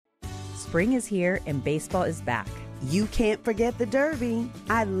Spring is here and baseball is back. You can't forget the Derby.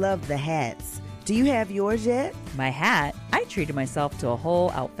 I love the hats. Do you have yours yet? My hat? I treated myself to a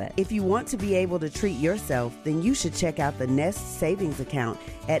whole outfit. If you want to be able to treat yourself, then you should check out the Nest Savings Account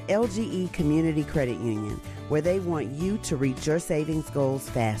at LGE Community Credit Union, where they want you to reach your savings goals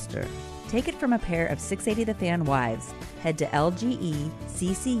faster. Take it from a pair of 680 The Fan wives. Head to lgeccu.org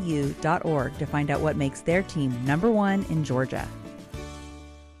to find out what makes their team #1 in Georgia.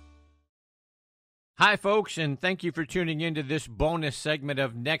 Hi, folks, and thank you for tuning into this bonus segment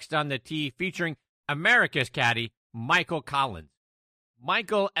of Next on the Tee featuring America's Caddie, Michael Collins.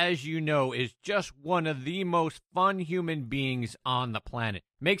 Michael, as you know, is just one of the most fun human beings on the planet.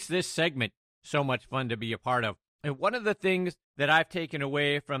 Makes this segment so much fun to be a part of. And one of the things that I've taken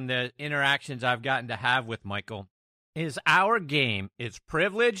away from the interactions I've gotten to have with Michael is our game is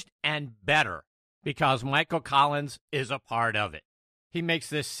privileged and better because Michael Collins is a part of it. He makes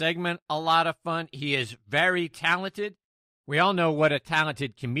this segment a lot of fun. He is very talented. We all know what a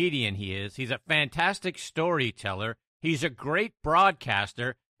talented comedian he is. He's a fantastic storyteller. He's a great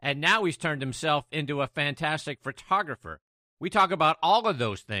broadcaster. And now he's turned himself into a fantastic photographer. We talk about all of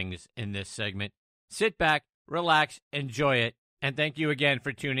those things in this segment. Sit back, relax, enjoy it, and thank you again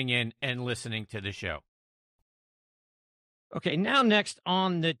for tuning in and listening to the show. Okay, now next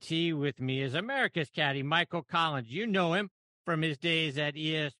on the tee with me is America's Caddie, Michael Collins. You know him from his days at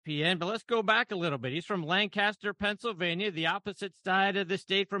ESPN, but let's go back a little bit. He's from Lancaster, Pennsylvania, the opposite side of the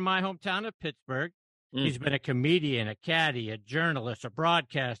state from my hometown of Pittsburgh. He's been a comedian, a caddy, a journalist, a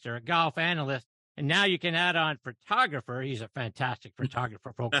broadcaster, a golf analyst, and now you can add on photographer. He's a fantastic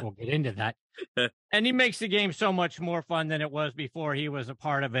photographer, folks. We'll get into that. And he makes the game so much more fun than it was before he was a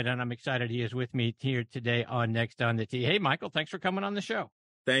part of it, and I'm excited he is with me here today on Next on the Tee. Hey, Michael, thanks for coming on the show.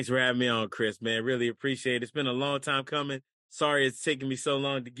 Thanks for having me on, Chris, man. Really appreciate it. It's been a long time coming. Sorry it's taken me so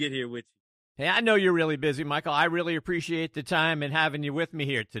long to get here with you. Hey, I know you're really busy, Michael. I really appreciate the time and having you with me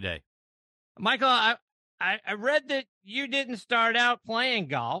here today. Michael, I read that you didn't start out playing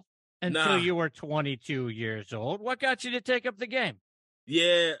golf until you were 22 years old. What got you to take up the game?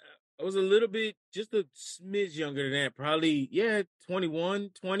 Yeah, I was a little bit, just a smidge younger than that. Probably, 21,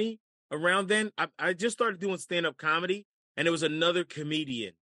 20, around then. I just started doing stand-up comedy, and there was another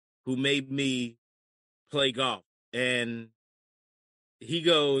comedian who made me play golf. And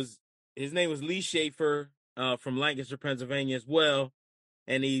his name was Lee Schaefer from Lancaster, Pennsylvania as well.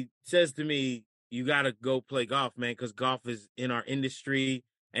 And he says to me, you got to go play golf, man, because golf is in our industry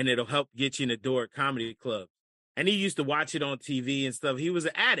and it'll help get you in the door at comedy clubs. And he used to watch it on TV and stuff. He was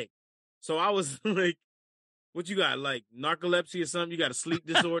an addict. So I was like, what you got, like narcolepsy or something? You got a sleep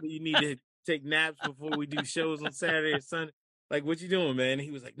disorder? You need to take naps before we do shows on Saturday or Sunday? Like, what you doing, man? And he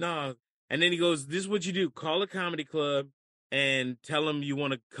was like, no. And then he goes, this is what you do. Call a comedy club and tell them you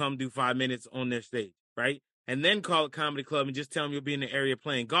want to come do 5 minutes on their stage, right? And then call a comedy club and just tell them you'll be in the area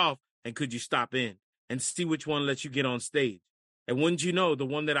playing golf, and could you stop in and see which one lets you get on stage. And wouldn't you know, the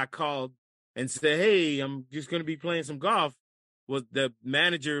one that I called and said, hey, I'm just going to be playing some golf, was the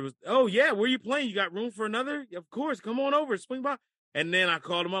manager was, oh, yeah, where you playing? You got room for another? Of course, come on over, swing by. And then I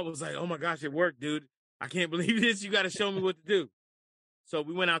called him up, was like, oh, my gosh, it worked, dude. I can't believe this. You got to show me what to do. So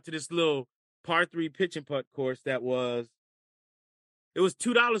we went out to this little par 3 pitch and putt course it was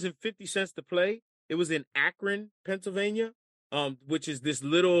 $2.50 to play. It was in Akron, Pennsylvania, which is this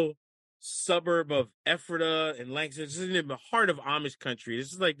little suburb of Ephrata and Lancaster. This is in the heart of Amish country.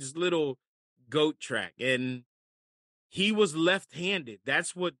 This is like this little goat track. And he was left-handed.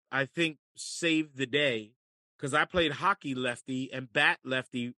 That's what I think saved the day, because I played hockey lefty and bat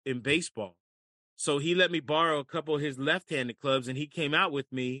lefty in baseball. So he let me borrow a couple of his left-handed clubs, and he came out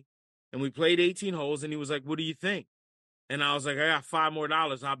with me, and we played 18 holes, and he was like, what do you think? And I was like, I got $5 more.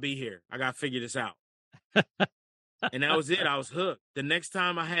 I'll be here. I got to figure this out. And that was it. I was hooked. The next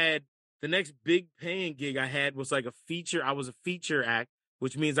big paying gig I had was like a feature. I was a feature act,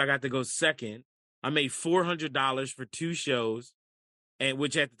 which means I got to go second. I made $400 for 2 shows, and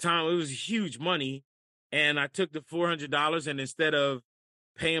which at the time, it was huge money. And I took the $400, and instead of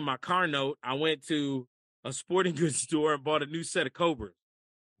paying my car note, I went to a sporting goods store and bought a new set of Cobras.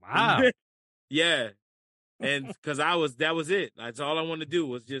 Wow. Yeah. And because that was it. That's all I wanted to do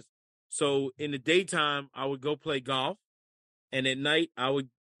was just, so in the daytime, I would go play golf, and at night I would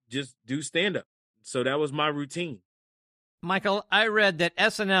just do stand-up. So that was my routine. Michael, I read that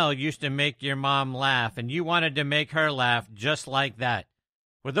SNL used to make your mom laugh, and you wanted to make her laugh just like that.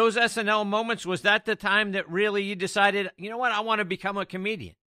 Were those SNL moments, was that the time that really you decided, you know what, I want to become a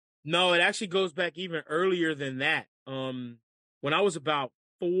comedian? No, it actually goes back even earlier than that. When I was about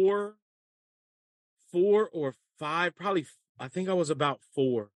 4 or 5, probably, I think I was about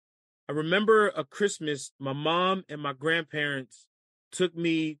 4. I remember a Christmas, my mom and my grandparents took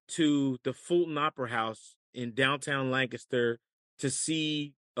me to the Fulton Opera House in downtown Lancaster to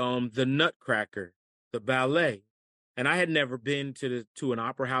see the Nutcracker, the ballet. And I had never been to an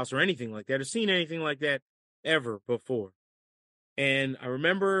opera house or anything like that, or seen anything like that ever before. And I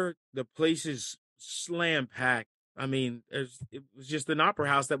remember the place is slam packed. I mean, it was just an opera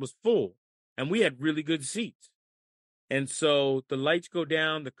house that was full, and we had really good seats. And so the lights go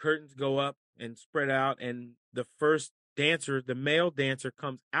down, the curtains go up and spread out, and the first dancer, the male dancer,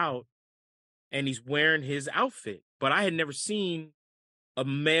 comes out, and he's wearing his outfit. But I had never seen a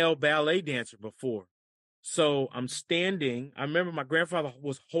male ballet dancer before. So I'm standing. I remember my grandfather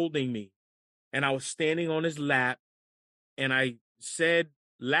was holding me, and I was standing on his lap, and I said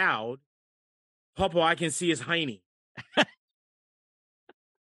loud, "Papa, I can see his hiney."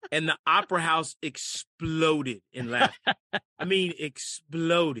 And the opera house exploded in laughter. I mean,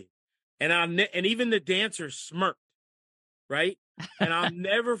 exploded. And and even the dancers smirked, right? And I'll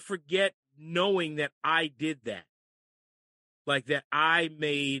never forget knowing that I did that. Like that I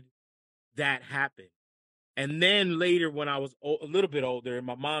made that happen. And then later when I was a little bit older, and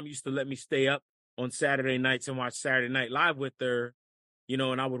my mom used to let me stay up on Saturday nights and watch Saturday Night Live with her,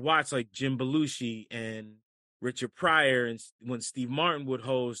 and I would watch like Jim Belushi and Richard Pryor, and when Steve Martin would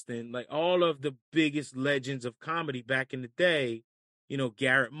host, and like all of the biggest legends of comedy back in the day,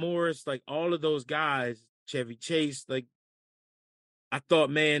 Garrett Morris, like all of those guys, Chevy Chase, like I thought,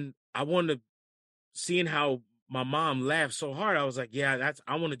 man, seeing how my mom laughed so hard, I was like, yeah,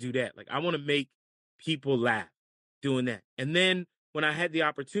 I want to do that. Like I want to make people laugh doing that. And then when I had the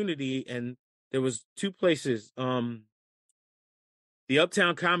opportunity, and there was two places, the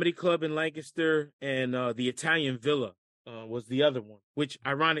Uptown Comedy Club in Lancaster and the Italian Villa was the other one, which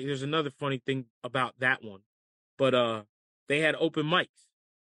ironic, there's another funny thing about that one. But they had open mics.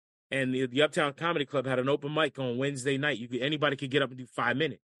 And the Uptown Comedy Club had an open mic on Wednesday night. Anybody could get up and do 5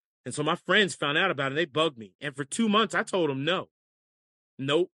 minutes. And so my friends found out about it, and they bugged me. And for 2 months, I told them no.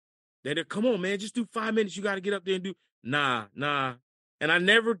 Nope. They'd come on, man, just do 5 minutes. You got to get up there and do. Nah. And I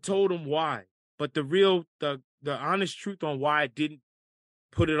never told them why. But the honest truth on why I didn't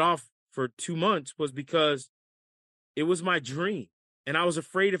put it off for 2 months was because it was my dream. And I was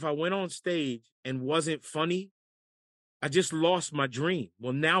afraid if I went on stage and wasn't funny, I just lost my dream.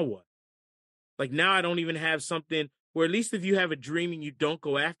 Well, now what? Like now I don't even have something where, at least if you have a dream and you don't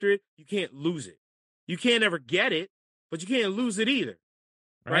go after it, you can't lose it. You can't ever get it, but you can't lose it either.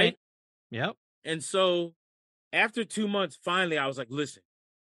 Right? Yep. And so after 2 months, finally, I was like, listen,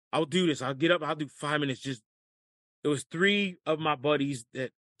 I'll do this. I'll get up. I'll do 5 minutes. It was 3 of my buddies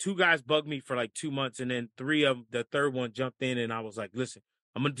that 2 guys bugged me for like 2 months. And then the third one jumped in, and I was like, listen,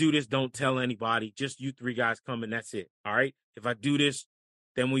 I'm going to do this. Don't tell anybody. Just you 3 guys come, and that's it. All right. If I do this,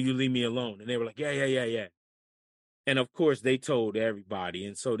 then will you leave me alone? And they were like, yeah. And of course they told everybody.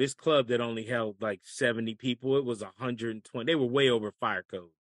 And so this club that only held like 70 people, it was 120. They were way over fire code.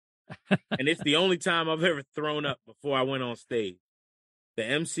 And it's the only time I've ever thrown up before I went on stage. The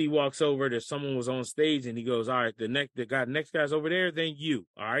MC walks over, someone was on stage, and he goes, all right, the next guy's over there, then you.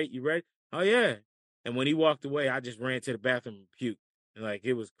 All right, you ready? Oh yeah. And when he walked away, I just ran to the bathroom and puked. And like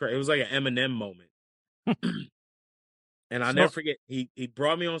it was like an Eminem moment. And I'll never forget, he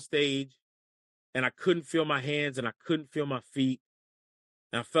brought me on stage, and I couldn't feel my hands and I couldn't feel my feet.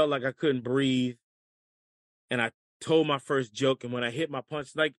 And I felt like I couldn't breathe. And I told my first joke, and when I hit my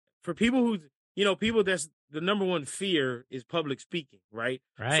punch, like for people people, that's the number one fear is public speaking, right?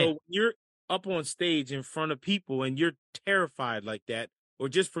 Right. So when you're up on stage in front of people and you're terrified like that, or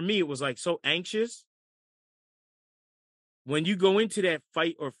just for me, it was like so anxious. When you go into that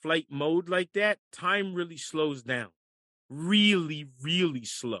fight or flight mode like that, time really slows down. Really, really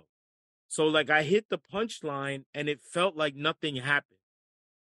slow. So like I hit the punchline and it felt like nothing happened.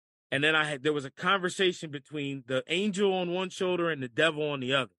 And then there was a conversation between the angel on one shoulder and the devil on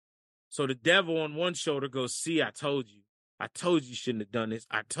the other. So the devil on one shoulder goes, see, I told you. I told you shouldn't have done this.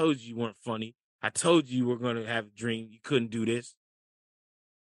 I told you weren't funny. I told you were going to have a dream. You couldn't do this.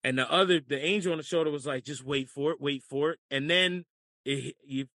 And the angel on the shoulder was like, just wait for it. And then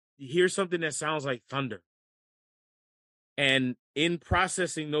you hear something that sounds like thunder. And in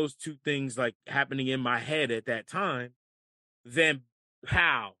processing those two things like happening in my head at that time, then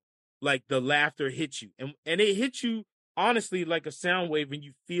pow, like the laughter hits you. And it hits you honestly like a sound wave, and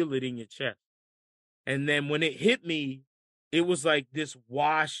you feel it in your chest. And then when it hit me, it was like this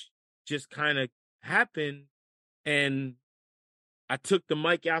wash just kind of happened. And I took the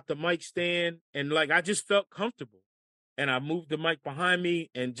mic out the mic stand, and like I just felt comfortable. And I moved the mic behind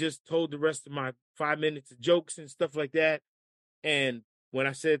me and just told the rest of my 5 minutes of jokes and stuff like that. And when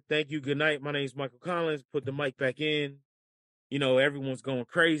I said, thank you, good night, my name's Michael Collins, put the mic back in, everyone's going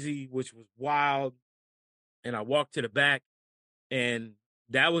crazy, which was wild. And I walked to the back, and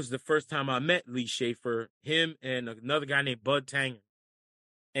that was the first time I met Lee Schaefer, him and another guy named Bud Tanger.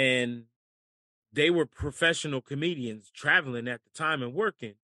 And they were professional comedians traveling at the time and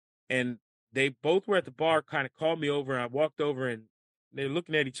working. And they both were at the bar, kind of called me over, and I walked over, and they're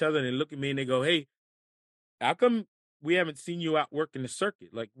looking at each other, and they look at me and they go, hey, how come we haven't seen you out working the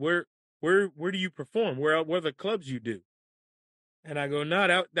circuit? Like, where do you perform? Where are the clubs you do? And I go,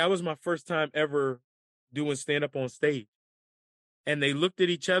 no, that was my first time ever doing stand-up on stage. And they looked at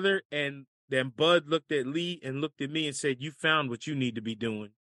each other, and then Bud looked at Lee and looked at me and said, you found what you need to be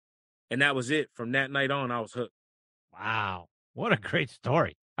doing. And that was it. From that night on, I was hooked. Wow. What a great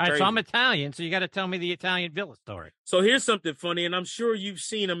story. All right, Crazy. so I'm Italian, so you got to tell me the Italian Villa story. So here's something funny, and I'm sure you've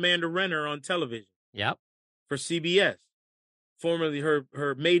seen Amanda Renner on television. Yep. For CBS. Formerly,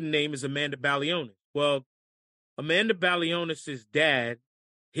 her maiden name is Amanda Balionis. Well, Amanda Balionis' dad,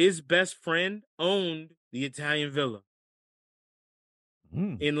 his best friend, owned the Italian Villa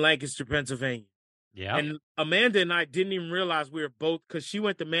in Lancaster, Pennsylvania. Yeah. And Amanda and I didn't even realize we were both, because she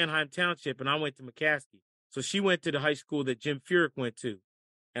went to Manheim Township and I went to McCaskey. So she went to the high school that Jim Furyk went to,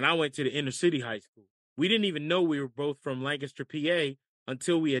 and I went to the inner city high school. We didn't even know we were both from Lancaster, PA,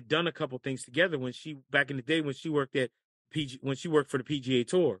 until we had done a couple things together back in the day when she worked for the PGA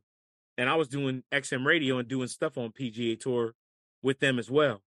Tour. And I was doing XM radio and doing stuff on PGA Tour with them as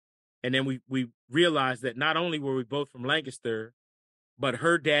well. And then we realized that not only were we both from Lancaster, but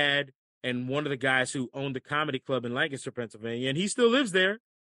her dad and one of the guys who owned the comedy club in Lancaster, Pennsylvania, and he still lives there,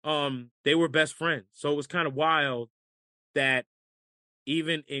 they were best friends. So it was kind of wild that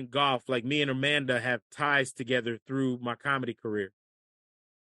even in golf, like, me and Amanda have ties together through my comedy career.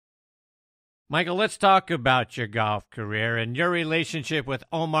 Michael, let's talk about your golf career and your relationship with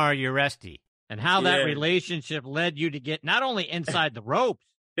Omar Uresti and how that relationship led you to get not only inside the ropes,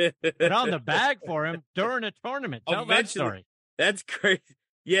 but on the bag for him during a tournament. Tell that story. That's crazy.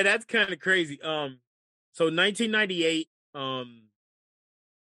 Yeah, that's kind of crazy. So 1998,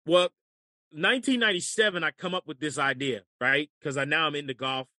 1997, I come up with this idea, right? Because now I'm into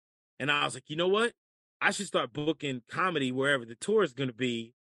golf, and I was like, you know what? I should start booking comedy wherever the tour is going to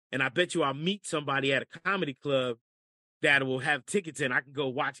be, and I bet you I'll meet somebody at a comedy club that will have tickets, and I can go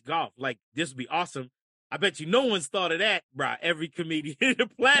watch golf. Like, this would be awesome. I bet you no one's thought of that, bro. Every comedian in the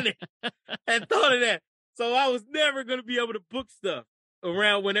planet had thought of that. So I was never going to be able to book stuff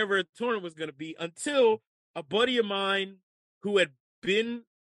around whenever a tournament was going to be, until a buddy of mine who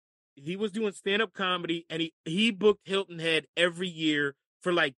he was doing stand-up comedy, and he booked Hilton Head every year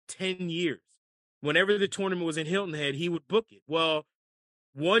for like 10 years. Whenever the tournament was in Hilton Head, he would book it. Well,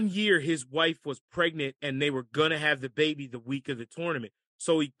 one year his wife was pregnant and they were going to have the baby the week of the tournament.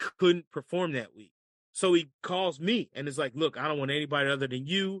 So he couldn't perform that week. So he calls me and is like, look, I don't want anybody other than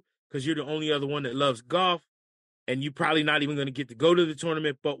you, because you're the only other one that loves golf, and you're probably not even going to get to go to the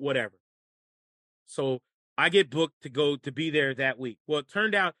tournament, but whatever. So I get booked to be there that week. Well, it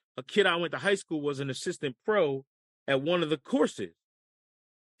turned out a kid I went to high school was an assistant pro at one of the courses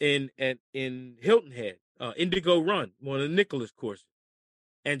in Hilton Head, Indigo Run, one of the Nicholas courses.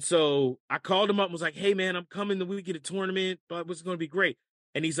 And so I called him up and was like, hey, man, I'm coming the week of the tournament, but it's going to be great.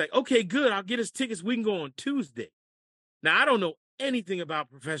 And he's like, okay, good. I'll get us tickets. We can go on Tuesday. Now, I don't know anything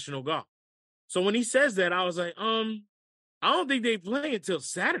about professional golf. So when he says that, I was like, I don't think they play until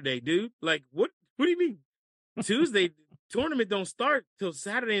Saturday, dude. Like, what do you mean? Tuesday tournament don't start till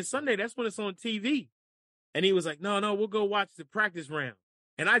Saturday and Sunday. That's when it's on TV. And he was like, no, we'll go watch the practice round.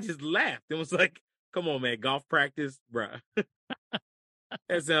 And I just laughed and was like, come on, man, golf practice, bruh.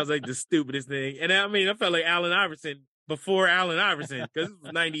 That sounds like the stupidest thing. And I mean, I felt like Allen Iverson before Allen Iverson, because it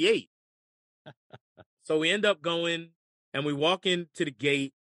was 98. So we end up going, and we walk into the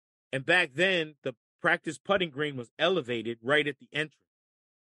gate. And back then, the practice putting green was elevated right at the entrance.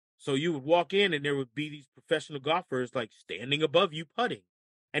 So you would walk in, and there would be these professional golfers like standing above you putting.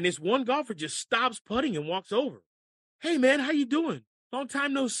 And this one golfer just stops putting and walks over. Hey, man, how you doing? Long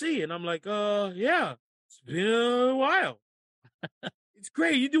time no see. And I'm like, yeah, it's been a while. It's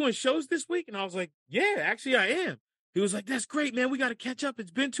great. You doing shows this week? And I was like, yeah, actually I am. He was like, that's great, man. We got to catch up. It's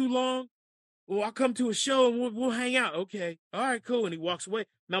been too long. Well, I'll come to a show and we'll hang out. Okay. All right, cool. And he walks away.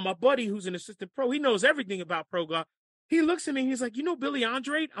 Now, my buddy, who's an assistant pro, he knows everything about pro golf. He looks at me and he's like, you know Billy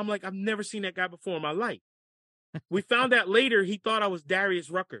Andre? I'm like, I've never seen that guy before in my life. We found out later he thought I was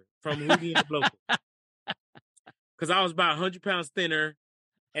Darius Rucker from Hootie and the Bloker. Because I was about 100 pounds thinner.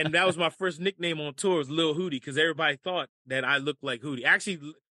 And that was my first nickname on tour, was Lil Hootie, because everybody thought that I looked like Hootie.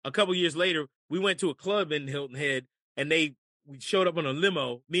 Actually, a couple years later, we went to a club in Hilton Head, and we showed up on a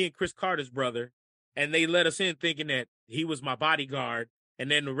limo, me and Chris Carter's brother, and they let us in thinking that he was my bodyguard,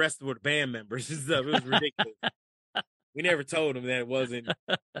 and then the rest were the band members and stuff. It was ridiculous. We never told him that it wasn't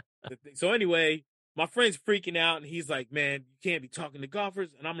the thing. So anyway, my friend's freaking out, and he's like, man, you can't be talking to golfers.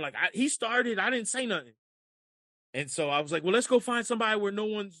 And I'm like, he started. I didn't say nothing. And so I was like, well, let's go find somebody where no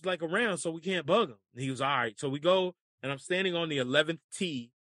one's like around so we can't bug him. And he was all right. So we go, and I'm standing on the 11th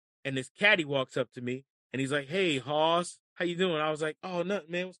tee, and this caddy walks up to me, and he's like, hey, Hoss, how you doing? I was like, oh,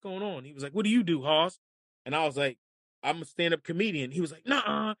 nothing, man. What's going on? He was like, what do you do, Hoss? And I was like, I'm a stand-up comedian. He was like,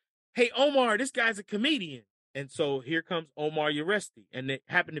 nuh-uh. Hey, Omar, this guy's a comedian. And so here comes Omar Uresti, and it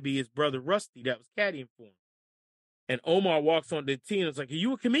happened to be his brother Rusty that was caddying for him. And Omar walks on the tee and was like, are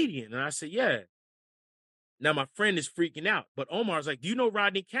you a comedian? And I said, yeah. Now my friend is freaking out, but Omar's like, do you know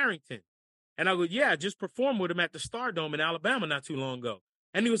Rodney Carrington? And I go, yeah, I just performed with him at the Stardome in Alabama not too long ago.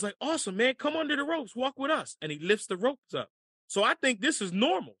 And he was like, awesome, man, come under the ropes, walk with us. And he lifts the ropes up. So I think this is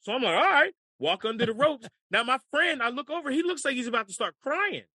normal. So I'm like, all right, walk under the ropes. Now my friend, I look over, he looks like he's about to start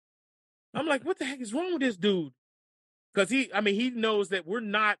crying. I'm like, what the heck is wrong with this dude? Because he knows that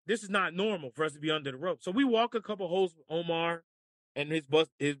this is not normal for us to be under the rope. So we walk a couple holes with Omar and his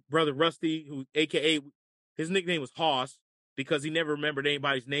brother Rusty, who AKA his nickname was Hoss because he never remembered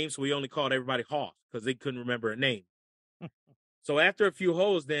anybody's name. So he only called everybody Hoss because they couldn't remember a name. So after a few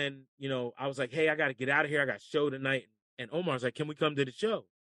holes, then, I was like, hey, I got to get out of here. I got a show tonight. And Omar's like, can we come to the show?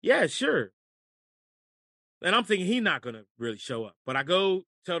 Yeah, sure. And I'm thinking he's not going to really show up. But I go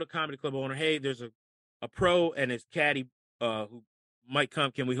tell the comedy club owner, hey, there's a pro and his caddy who might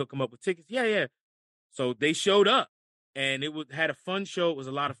come. Can we hook him up with tickets? Yeah. So they showed up, and had a fun show. It was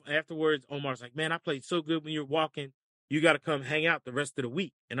a lot of fun. Afterwards, Omar's like, man, I played so good when you're walking. You got to come hang out the rest of the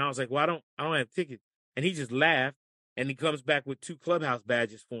week. And I was like, well, I don't have tickets. And he just laughed, and he comes back with 2 clubhouse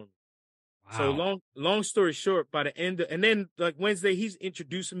badges for me. Wow. So long story short, by the end and then like Wednesday, he's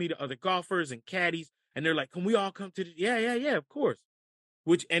introducing me to other golfers and caddies, and they're like, can we all come to the, yeah, of course.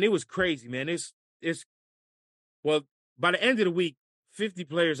 And it was crazy, man. Well, by the end of the week, 50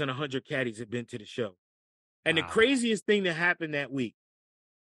 players and 100 caddies have been to the show. And wow. The craziest thing that happened that week,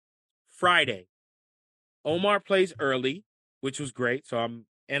 Friday, Omar plays early, which was great. So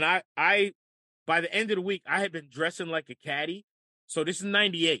I by the end of the week, I had been dressing like a caddy. So this is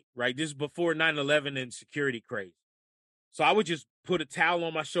 98, right? This is before 9/11 and security craze. So I would just put a towel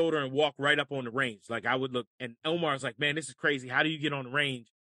on my shoulder and walk right up on the range. Like I would look, and Omar's like, man, this is crazy. How do you get on the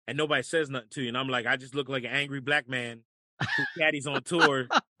range and nobody says nothing to you? And I'm like, I just look like an angry black man who caddies on tour.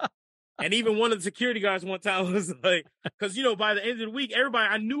 And even one of the security guards one time was like, because, by the end of the week,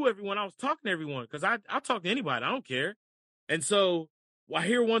 I knew everyone. I was talking to everyone because I'll talk to anybody. I don't care. And so I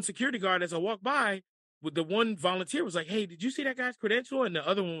hear one security guard as I walk by, with the one volunteer was like, hey, did you see that guy's credential? And the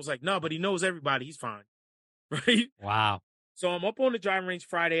other one was like, no, but he knows everybody. He's fine. Right? Wow. So I'm up on the driving range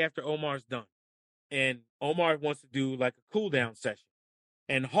Friday after Omar's done. And Omar wants to do like a cool down session.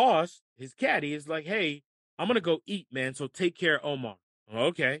 And Hoss, his caddy, is like, hey, I'm going to go eat, man. So take care of Omar.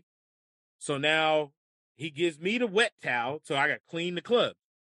 Okay. So now he gives me the wet towel. So I got to clean the club.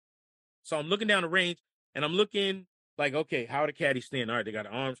 So I'm looking down the range, and I'm looking like, okay, how are the caddies standing? All right, they got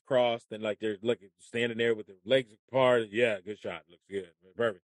their arms crossed, and like they're standing there with their legs apart. Yeah, good shot. Looks good.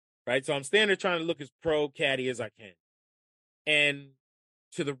 Perfect. Right? So I'm standing there trying to look as pro caddy as I can. And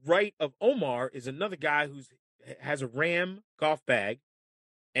to the right of Omar is another guy who has a Ram golf bag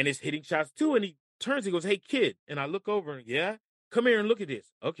and is hitting shots too. And he turns and goes, hey, kid. And I look over and, yeah, come here and look at this.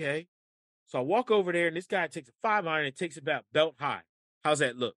 Okay. So I walk over there, and this guy takes a 5-iron and takes it about belt high. How's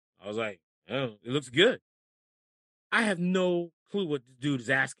that look? I was like, oh, it looks good. I have no clue what the dude is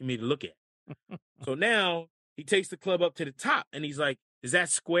asking me to look at. So now he takes the club up to the top, and he's like, is that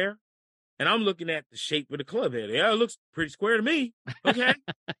square? And I'm looking at the shape of the club head. Yeah, it looks pretty square to me. Okay.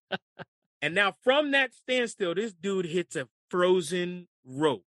 And now from that standstill, this dude hits a frozen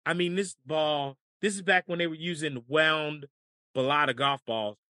rope. I mean, this is back when they were using wound Balata golf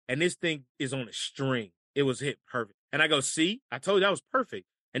balls. And this thing is on a string. It was hit perfect. And I go, see, I told you that was perfect.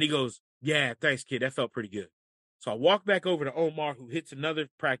 And he goes, yeah, thanks, kid. That felt pretty good. So I walk back over to Omar, who hits another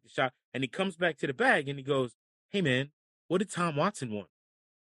practice shot. And he comes back to the bag and he goes, hey, man, what did Tom Watson want?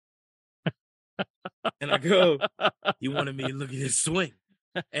 And I go, he wanted me to look at his swing.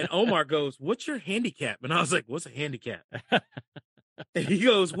 And Omar goes, what's your handicap? And I was like, what's a handicap? And he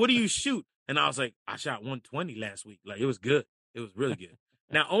goes, what do you shoot? And I was like, I shot 120 last week. Like, it was good. It was really good.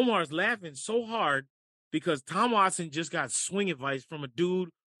 Now, Omar's laughing so hard because Tom Watson just got swing advice from a dude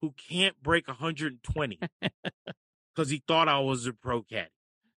who can't break 120 because he thought I was a pro caddy.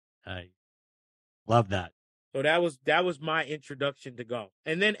 I love that. So that was my introduction to golf.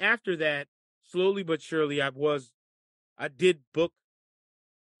 And then after that, slowly but surely, I was I did book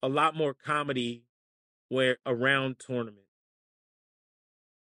a lot more comedy where around tournament.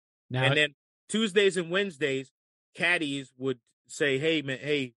 Now, And then Tuesdays and Wednesdays, caddies would say, "Hey man,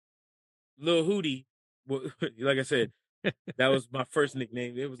 hey, Lil Hootie," like I said, that was my first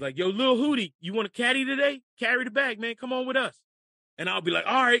nickname. It was like, "Yo, Lil Hootie, you want a caddy today? Carry the bag, man. Come on with us." And I'll be like,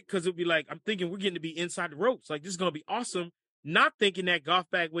 "All right," because it'll be like, I'm thinking we're getting to be inside the ropes. Like, this is gonna be awesome. Not thinking that golf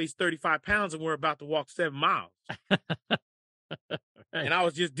bag weighs 35 pounds and we're about to walk 7 miles. And I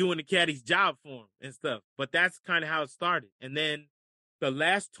was just doing the caddy's job for him and stuff. But that's kind of how it started. And then the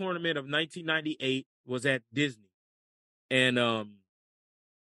last tournament of 1998 was at Disney. And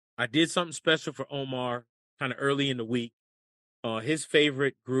I did something special for Omar kind of early in the week. His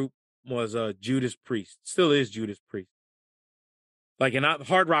favorite group was Judas Priest. Still is Judas Priest. Like, and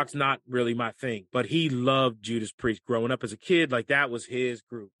Hard Rock's not really my thing, but he loved Judas Priest growing up as a kid. Like, that was his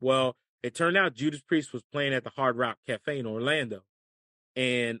group. Well, it turned out Judas Priest was playing at the Hard Rock Cafe in Orlando.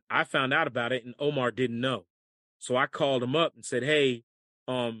 And I found out about it, and Omar didn't know. So I called him up and said, "Hey,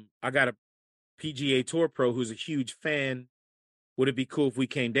 I got a PGA Tour pro who's a huge fan. Would it be cool if we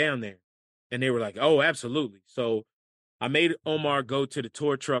came down there?" And they were like, "Oh, absolutely." So I made Omar go to the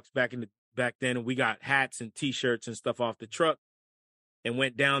tour trucks back then, and we got hats and T-shirts and stuff off the truck, and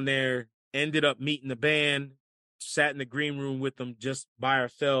went down there. Ended up meeting the band, sat in the green room with them just by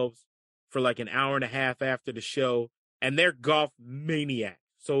ourselves for like an hour and a half after the show. And they're golf maniacs.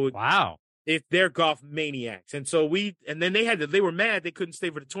 So wow. If they're golf maniacs. And so then they were mad they couldn't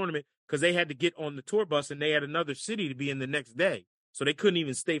stay for the tournament because they had to get on the tour bus and they had another city to be in the next day. So they couldn't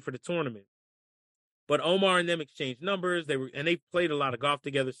even stay for the tournament. But Omar and them exchanged numbers. They played a lot of golf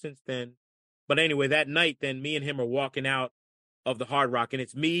together since then. But anyway, that night, then me and him are walking out of the Hard Rock, and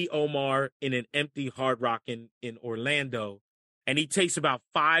it's me, Omar, in an empty Hard Rock in Orlando. And he takes about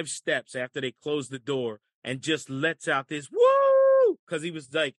 5 steps after they close the door and just lets out this woo, because he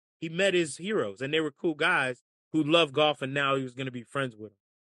was like, he met his heroes and they were cool guys who love golf, and now he was going to be friends with them.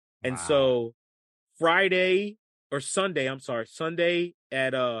 And so Sunday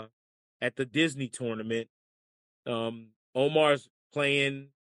at the Disney tournament, Omar's playing.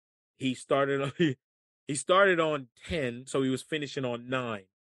 He started on 10, so he was finishing on 9.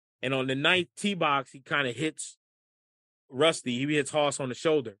 And on the 9th tee box, he kind of hits Rusty. He hits Hoss on the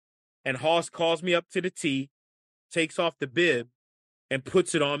shoulder. And Hoss calls me up to the tee, takes off the bib, and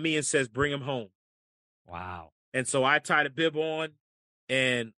puts it on me and says, "Bring him home." Wow. And so I tie the bib on,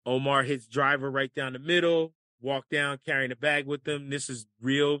 and Omar hits driver right down the middle, walk down carrying the bag with him. This is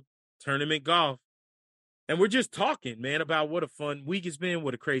real tournament golf. And we're just talking, man, about what a fun week it's been,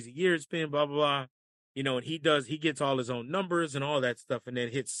 what a crazy year it's been, blah, blah, blah. You know, and he gets all his own numbers and all that stuff, and then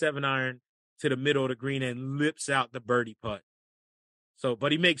hits 7-iron to the middle of the green and lips out the birdie putt. So,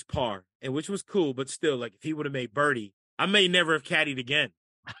 but he makes par, and which was cool, but still, like, if he would have made birdie, I may never have caddied again.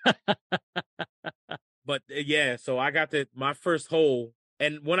 But yeah, so I got my first hole,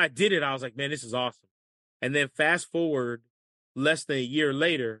 and when I did it, I was like, man, this is awesome. And then fast forward less than a year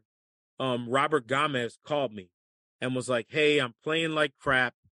later, Robert Gomez called me and was like, "Hey, I'm playing like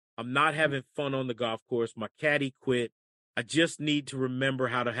crap. I'm not having fun on the golf course. My caddy quit. I just need to remember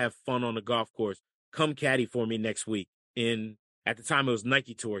how to have fun on the golf course. Come caddy for me next week." At the time, it was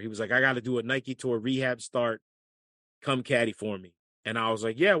Nike Tour. He was like, "I got to do a Nike Tour rehab start. Come caddy for me." And I was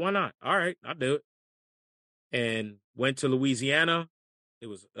like, "Yeah, why not? All right, I'll do it." And went to Louisiana.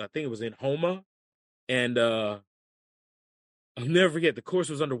 I think it was in Houma. And I'll never forget, the course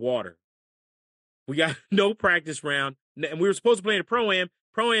was underwater. We got no practice round. And we were supposed to play in a Pro-Am.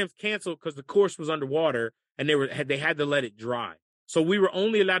 Pro-Am's canceled because the course was underwater, and they had to let it dry. So we were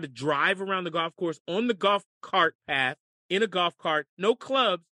only allowed to drive around the golf course on the golf cart path, in a golf cart, no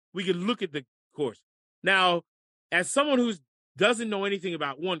clubs. We could look at the course. Now, as someone who doesn't know anything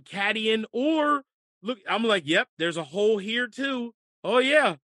about caddying or look, I'm like, yep, there's a hole here too. Oh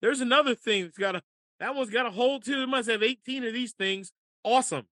yeah, there's another thing that one's got a hole too. It must have 18 of these things.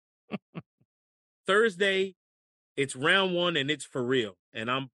 Awesome. Thursday, it's round 1 and it's for real. And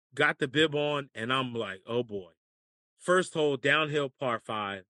I'm got the bib on and I'm like, oh boy. First hole, downhill par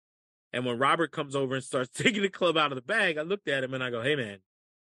 5. And when Robert comes over and starts taking the club out of the bag, I looked at him and I go, "Hey man,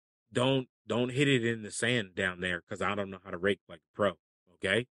 don't hit it in the sand down there, because I don't know how to rake like a pro."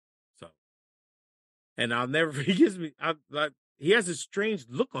 Okay. So, and I'll never, he has this strange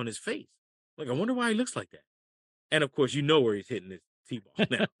look on his face. Like, I wonder why he looks like that. And of course, you know where he's hitting this tee-ball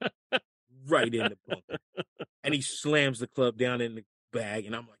now. Right in the bunker. And he slams the club down in the bag.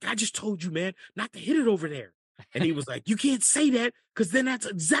 And I'm like, "I just told you, man, not to hit it over there." And he was like, "You can't say that, because then that's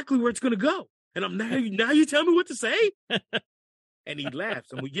exactly where it's going to go." And I'm now you tell me what to say? And he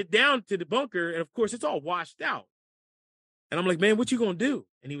laughs. And we get down to the bunker. And of course, it's all washed out. And I'm like, man, what you going to do?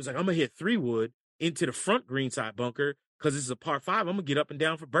 And he was like, I'm going to hit 3-wood into the front greenside bunker because this is a par 5. I'm going to get up and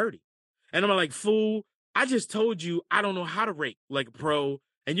down for birdie. And I'm like, fool, I just told you I don't know how to rake like a pro,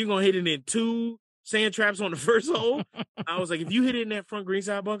 and you're going to hit it in 2 sand traps on the first hole. I was like, if you hit it in that front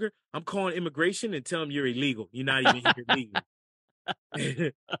greenside bunker, I'm calling immigration and tell them you're illegal. You're not even here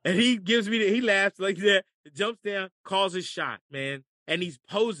legally. And he laughs like that, jumps down, calls his shot, man. And he's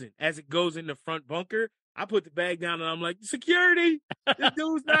posing as it goes in the front bunker. I put the bag down and I'm like, security, this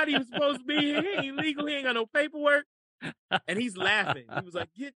dude's not even supposed to be here. He ain't legal. He ain't got no paperwork. And he's laughing. He was like,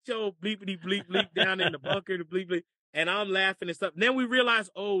 get your bleepity bleep bleep down in the bunker, the bleep bleep. And I'm laughing and stuff. And then we realize,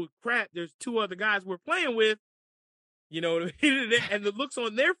 oh, crap, there's 2 other guys we're playing with. You know, and the looks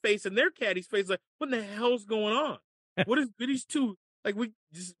on their face and their caddy's face, like, what in the hell's going on? What is these 2? Like, we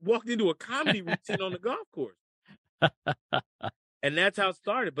just walked into a comedy routine on the golf course. And that's how it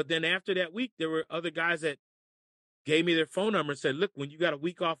started. But then after that week, there were other guys that gave me their phone number and said, look, when you got a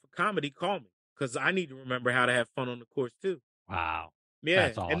week off of comedy, call me. Because I need to remember how to have fun on the course, too. Wow. Yeah.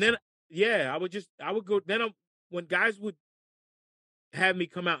 That's awesome. And then, I would go, when guys would have me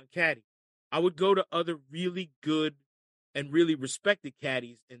come out and caddy, I would go to other really good and really respected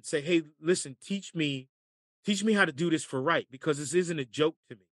caddies and say, hey, listen, teach me how to do this for right, because this isn't a joke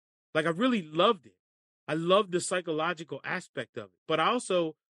to me. Like, I really loved it. I loved the psychological aspect of it, but I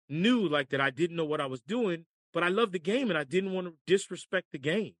also knew like that I didn't know what I was doing, but I loved the game and I didn't want to disrespect the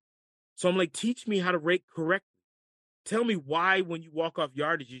game. So I'm like, teach me how to rake correctly. Tell me why when you walk off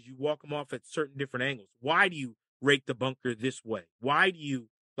yardages, you walk them off at certain different angles. Why do you rake the bunker this way? Why do you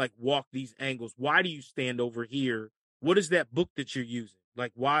like walk these angles? Why do you stand over here? What is that book that you're using?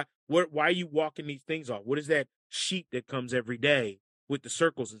 Like, why are you walking these things off? What is that sheet that comes every day with the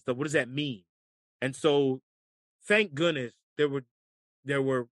circles and stuff? What does that mean? And so, thank goodness there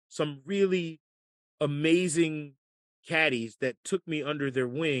were some really amazing caddies that took me under their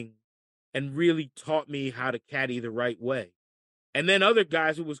wing and really taught me how to caddy the right way. And then other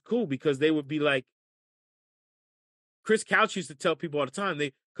guys, it was cool because they would be like, Chris Couch used to tell people all the time,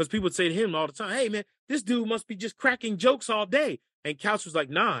 because people would say to him all the time, hey man, this dude must be just cracking jokes all day. And Couch was like,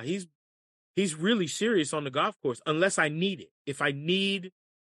 nah, he's really serious on the golf course unless I need it. If I need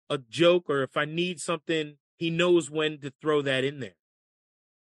a joke or if I need something, he knows when to throw that in there.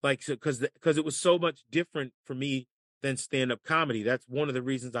 Like, so, because it was so much different for me than stand-up comedy. That's one of the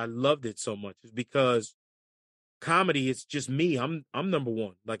reasons I loved it so much, is because comedy, it's just me. I'm number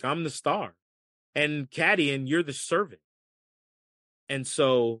one. Like, I'm the star. And Caddie, and you're the servant. And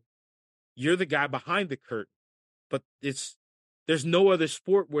so you're the guy behind the curtain. But there's no other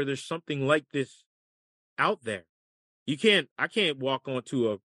sport where there's something like this out there. I can't walk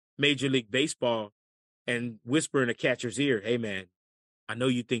onto a Major League Baseball and whisper in a catcher's ear, hey man, I know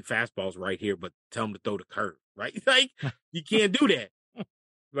you think fastball's right here, but tell him to throw the curve, right? Like, you can't do that,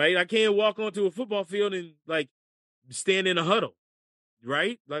 right? I can't walk onto a football field and like stand in a huddle,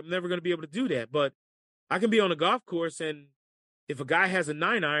 right? Like, I'm never going to be able to do that, but I can be on a golf course, and if a guy has a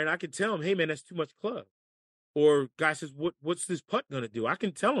 9-iron, I can tell him, hey man, that's too much club. Or guy says, what's this putt going to do? I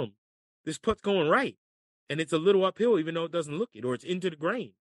can tell him this putt's going right, and it's a little uphill, even though it doesn't look it, or it's into the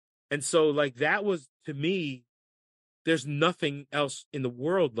grain. And so, like, that was, to me, there's nothing else in the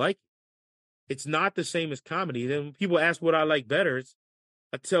world like it. It's not the same as comedy. Then when people ask what I like better,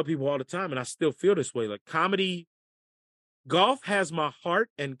 I tell people all the time, and I still feel this way. Like, golf has my heart,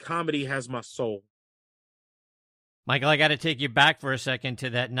 and comedy has my soul. Michael, I got to take you back for a second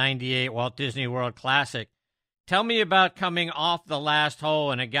to that 98 Walt Disney World Classic. Tell me about coming off the last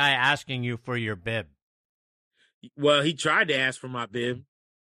hole and a guy asking you for your bib. Well, he tried to ask for my bib.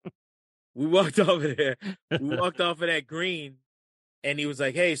 We walked over there. We walked off of that green, and he was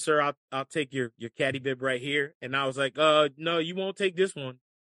like, hey, sir, I'll take your caddy bib right here. And I was like, no, you won't take this one.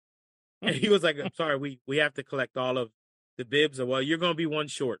 And he was like, I'm sorry, we have to collect all of the bibs. Well, you're going to be one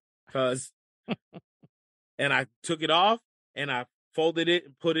short, cuz. And I took it off, and I folded it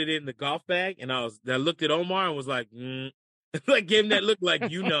and put it in the golf bag. And I looked at Omar and was like, like, gave him that look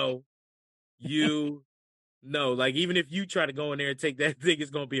like, you know, like, even if you try to go in there and take that thing, it's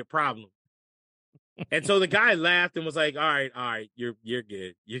going to be a problem. And so the guy laughed and was like, all right, you're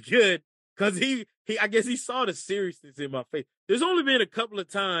good. You're good. Cause he I guess he saw the seriousness in my face. There's only been a couple of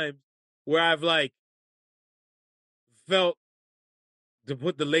times where I've like felt to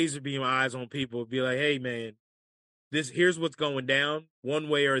put the laser beam eyes on people and be like, hey man, here's what's going down one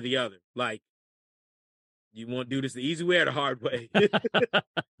way or the other. Like, you want to do this the easy way or the hard way?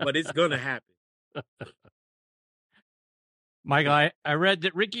 But it's going to happen. Michael, I read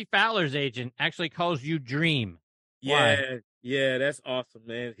that Ricky Fowler's agent actually calls you Dream. Why? Yeah, that's awesome,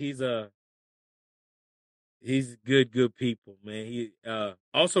 man. He's good people, man. He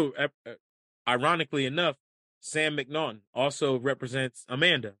also, ironically enough, Sam McNaughton also represents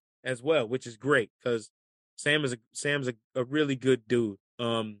Amanda as well, which is great because Sam's a really good dude.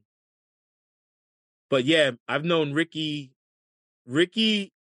 But yeah, I've known Ricky.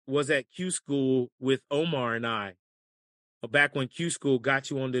 Ricky was at Q School with Omar and I back when Q School got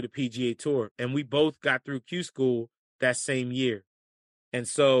you onto the PGA Tour, and we both got through Q School that same year. And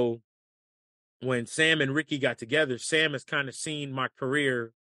so when Sam and Ricky got together, Sam has kind of seen my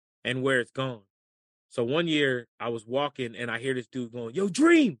career and where it's gone. So one year I was walking and I hear this dude going, "Yo,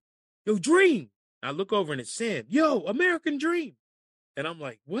 Dream, yo, Dream." I look over and it's Sam. "Yo, American Dream." And I'm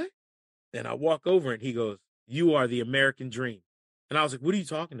like, "What?" And I walk over and he goes, "You are the American Dream." And I was like, "What are you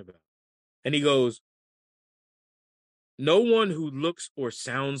talking about?" And he goes, "No one who looks or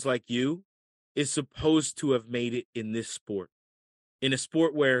sounds like you is supposed to have made it in this sport. In a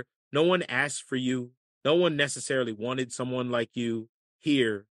sport where no one asked for you, no one necessarily wanted someone like you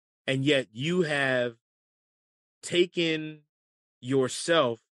here, and yet you have taken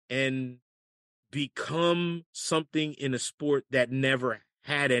yourself and become something in a sport that never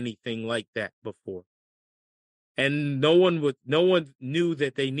had anything like that before. And no one knew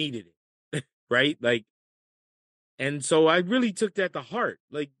that they needed it." Right? Like, and so I really took that to heart.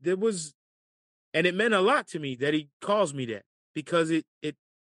 Like, and it meant a lot to me that he calls me that, because it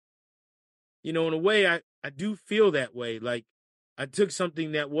in a way I do feel that way. Like, I took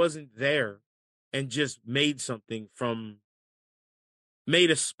something that wasn't there and just made a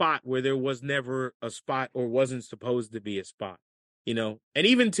spot where there was never a spot or wasn't supposed to be a spot, And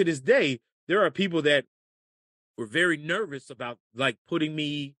even to this day, there are people that were very nervous about like putting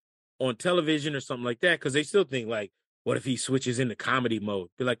me on television or something like that, because they still think like, what if he switches into comedy mode?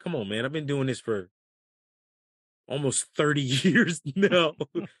 Be like, come on, man, I've been doing this for almost 30 years now.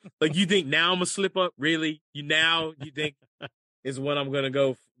 Like, you think now I'm gonna slip up? Really? You think is when I'm gonna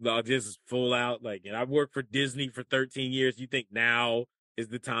go just full out? Like, and I've worked for Disney for 13 years. You think now is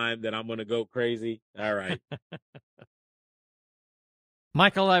the time that I'm gonna go crazy? All right.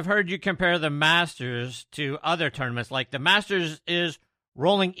 Michael, I've heard you compare the Masters to other tournaments. Like, the Masters is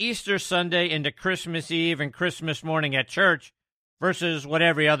rolling Easter Sunday into Christmas Eve and Christmas morning at church versus what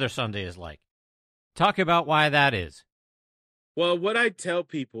every other Sunday is like. Talk about why that is. Well, what I tell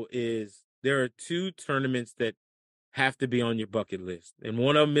people is there are two tournaments that have to be on your bucket list, and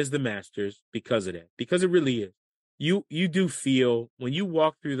one of them is the Masters because of that, because it really is. You do feel when you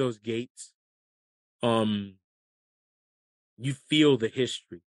walk through those gates, you feel the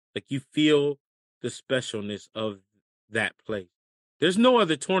history, like you feel the specialness of that place. There's no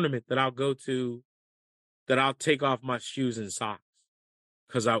other tournament that I'll go to that I'll take off my shoes and socks,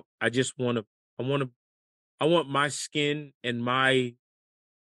 because I just I want my skin and my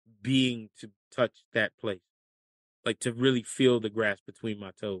being to touch that place, like to really feel the grass between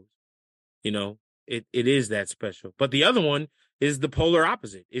my toes. It is that special. But the other one is the polar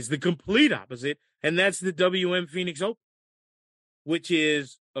opposite, is the complete opposite, and that's the WM Phoenix Open, which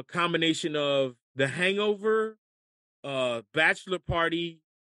is a combination of The Hangover, Bachelor Party,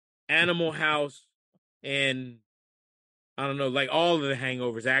 Animal House, and I don't know, like all of the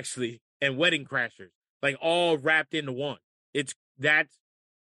hangovers actually, and Wedding Crashers, like all wrapped into one. It's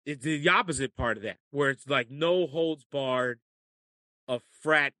the opposite part of that, where it's like no holds barred, a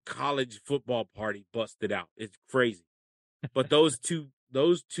frat college football party busted out. It's crazy. But those two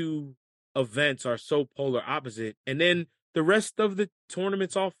events are so polar opposite. And then the rest of the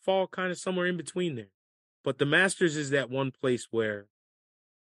tournaments all fall kind of somewhere in between there. But the Masters is that one place where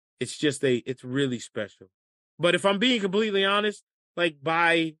it's really special. But if I'm being completely honest, like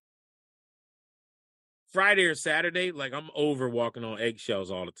by Friday or Saturday, like I'm over walking on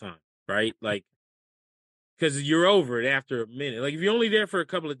eggshells all the time, right? Like, because you're over it after a minute. Like, if you're only there for a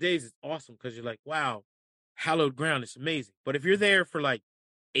couple of days, it's awesome because you're like, wow, hallowed ground, it's amazing. But if you're there for like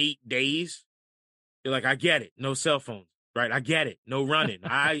 8 days, you're like, I get it. No cell phones, right? I get it. No running.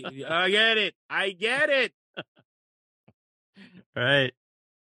 I get it. I get it. Right.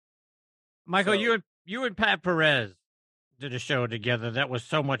 Michael, So, you and Pat Perez did a show together that was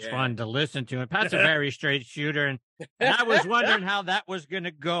so much fun to listen to. And Pat's a very straight shooter. And I was wondering how that was going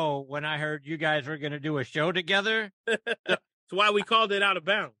to go when I heard you guys were going to do a show together. That's why we called it Out of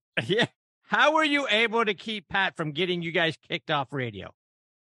Bounds. Yeah. How were you able to keep Pat from getting you guys kicked off radio?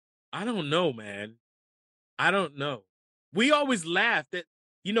 I don't know, man. I don't know. We always laughed at,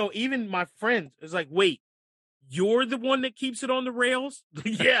 even my friends, it's like, wait, you're the one that keeps it on the rails?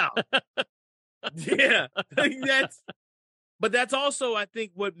 Yeah. Yeah. But that's also, I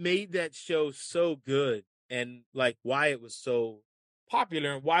think, what made that show so good, and like why it was so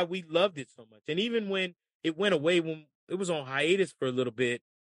popular and why we loved it so much. And even when it went away when it was on hiatus for a little bit.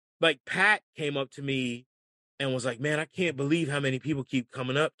 Like Pat came up to me and was like, "Man, I can't believe how many people keep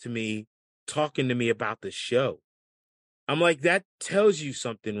coming up to me, talking to me about the show." I'm like, that tells you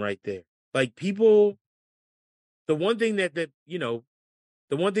something right there. Like people, the one thing the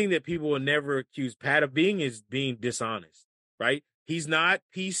one thing that people will never accuse Pat of being is being dishonest, right? He's not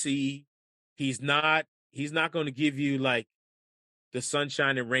PC. He's not going to give you like the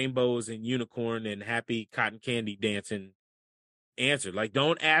sunshine and rainbows and unicorn and happy cotton candy dancing answer. Like,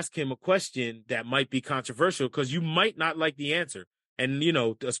 don't ask him a question that might be controversial because you might not like the answer. And,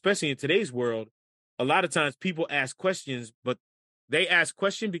 especially in today's world, a lot of times people ask questions, but they ask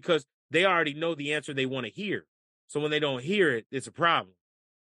question because they already know the answer they want to hear. So when they don't hear it, it's a problem.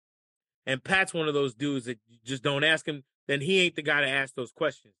 And Pat's one of those dudes that you just don't ask him, then he ain't the guy to ask those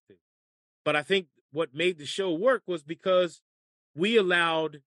questions to. But I think what made the show work was because we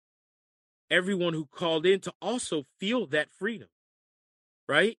allowed everyone who called in to also feel that freedom,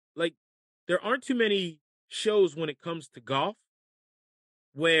 right? Like, there aren't too many shows when it comes to golf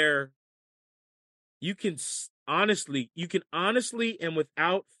where you can honestly and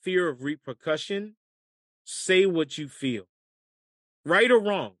without fear of repercussion say what you feel, right or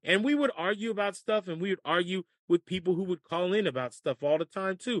wrong. And we would argue about stuff, and we would argue with people who would call in about stuff all the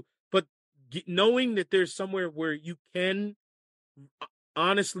time too. But knowing that there's somewhere where you can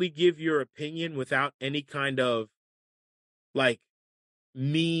honestly give your opinion without any kind of like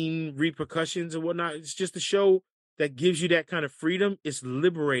mean repercussions or whatnot, it's just a show that gives you that kind of freedom. It's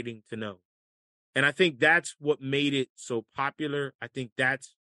liberating to know. And I think that's what made it so popular. I think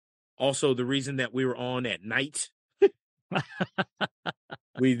that's also the reason that we were on at night.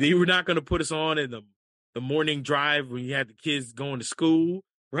 They were not going to put us on in the morning drive when you had the kids going to school,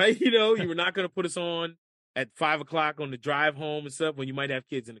 right? You were not going to put us on at 5:00 on the drive home and stuff when you might have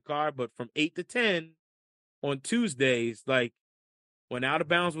kids in the car. But from 8 to 10 on Tuesdays, like when Out of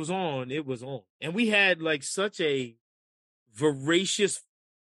Bounds was on, it was on. And we had like such a voracious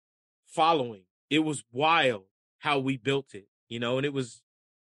following. It was wild how we built it, and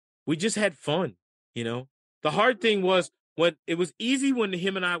we just had fun, The hard thing was when it was easy when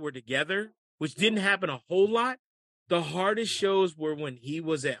him and I were together, which didn't happen a whole lot. The hardest shows were when he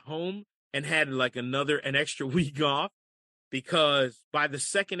was at home and had like an extra week off, because by the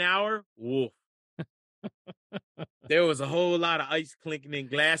second hour, woof, there was a whole lot of ice clinking in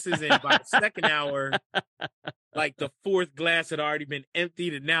glasses. And by the second hour, like the fourth glass had already been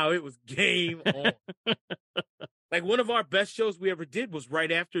emptied, and now it was game on. Like one of our best shows we ever did was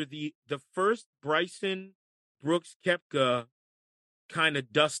right after the first Bryson Brooks Koepka kind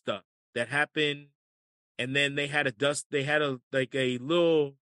of dust up that happened. And then they had a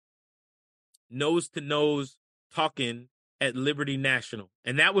little nose to nose talking at Liberty National.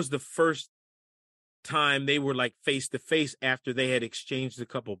 And that was the first time they were like face to face after they had exchanged a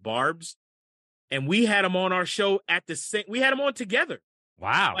couple barbs. And we had them on our show we had them on together.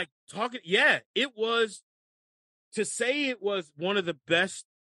 Wow. Like talking. Yeah, it was, to say it was one of the best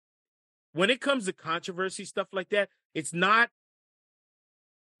when it comes to controversy stuff like that. It's not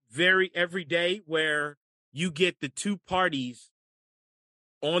very everyday where you get the two parties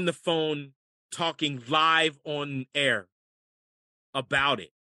on the phone talking live on air about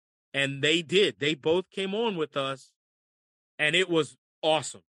it. And they did. They both came on with us, and it was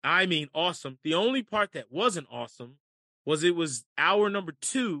awesome. I mean, awesome. The only part that wasn't awesome was it was hour number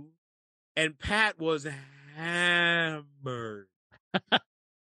 2, and Pat was hammered.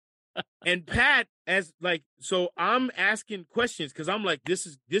 And Pat, so I'm asking questions because I'm like,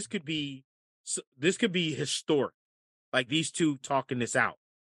 this could be historic. Like these two talking this out.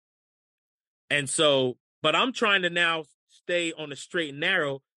 And so, but I'm trying to now stay on the straight and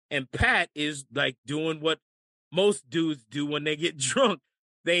narrow. And Pat is like doing what most dudes do when they get drunk.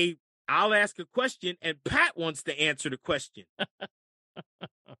 I'll ask a question and Pat wants to answer the question.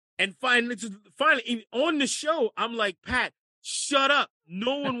 And finally on the show, I'm like, Pat, shut up.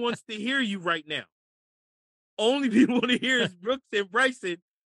 No one wants to hear you right now. Only people want to hear is Brooks and Bryson.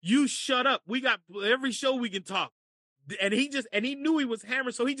 You shut up. We got every show we can talk. And he knew he was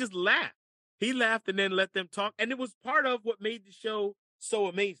hammered, so he just laughed. He laughed and then let them talk. And it was part of what made the show so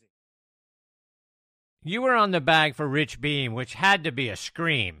amazing. You were on the bag for Rich Beam, which had to be a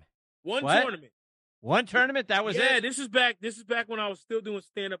scream. One tournament. One tournament? That was it? Yeah, this is back when I was still doing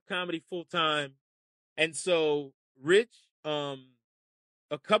stand-up comedy full-time. And so Rich, a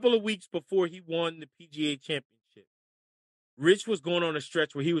couple of weeks before he won the PGA Championship, Rich was going on a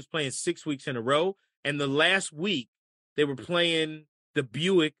stretch where he was playing 6 weeks in a row. And the last week, they were playing the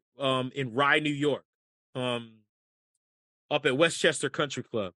Buick in Rye, New York, up at Westchester Country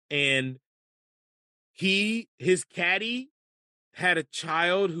Club. And his caddy had a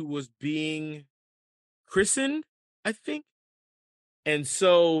child who was being christened, I think. And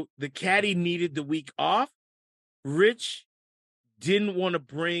so the caddy needed the week off. Rich didn't want to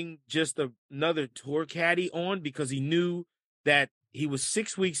bring just another tour caddy on because he knew that he was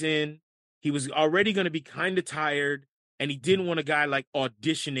 6 weeks in. He was already going to be kind of tired, and he didn't want a guy like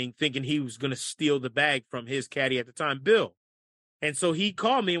auditioning, thinking he was going to steal the bag from his caddy at the time, Bill. And so he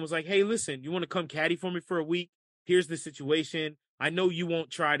called me and was like, hey, listen, you want to come caddy for me for a week? Here's the situation. I know you won't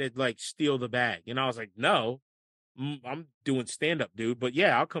try to like steal the bag. And I was like, no, I'm doing stand-up, dude. But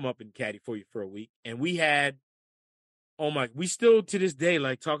yeah, I'll come up and caddy for you for a week. And we still to this day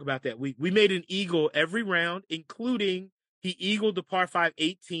like talk about that. We made an eagle every round, including he eagled the par 5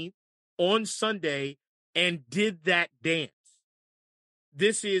 18th on Sunday and did that dance.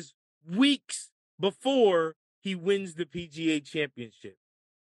 This is weeks before he wins the PGA Championship,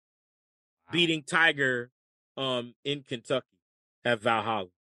 beating Tiger in Kentucky at Valhalla.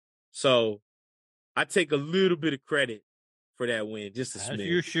 So I take a little bit of credit for that win, just a smidge. As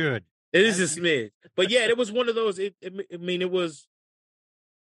you should. It is a smidge. But yeah, it was one of those. It was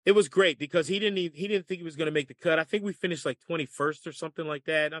great because he didn't think he was going to make the cut. I think we finished like 21st or something like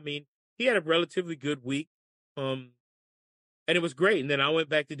that. I mean, he had a relatively good week. And it was great. And then I went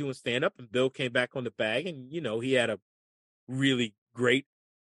back to doing stand-up, and Bill came back on the bag, and, he had a really great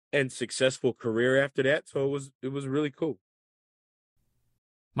and successful career after that. So it was really cool.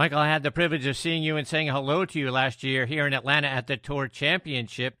 Michael, I had the privilege of seeing you and saying hello to you last year here in Atlanta at the Tour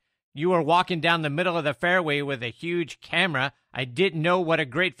Championship. You were walking down the middle of the fairway with a huge camera. I didn't know what a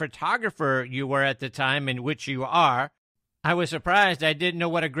great photographer you were at the time, in which you are. I was surprised. I didn't know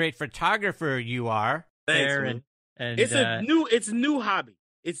what a great photographer you are. Thanks, man. And it's a new hobby.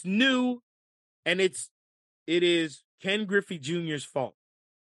 It's new, and it is Ken Griffey Jr.'s fault.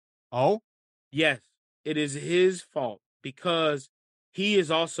 Oh? Yes, it is his fault because he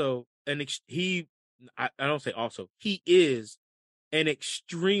is also he is an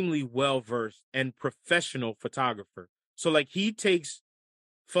extremely well-versed and professional photographer. So like he takes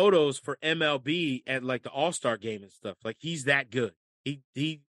photos for MLB at like the All-Star game and stuff. Like he's that good. He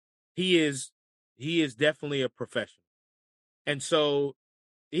is definitely a professional. And so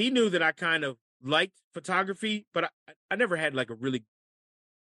he knew that I kind of liked photography, but I never had like a really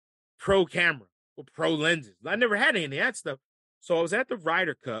pro camera or pro lenses. I never had any of that stuff. So I was at the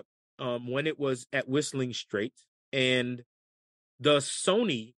Ryder Cup when it was at Whistling Straits, and the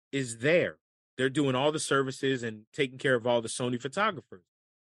Sony is there. They're doing all the services and taking care of all the Sony photographers.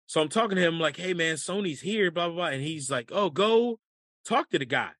 So I'm talking to him like, hey, man, Sony's here, blah, blah, blah. And he's like, oh, go talk to the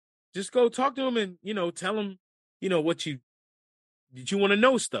guy. Just go talk to him and, tell him, did you want to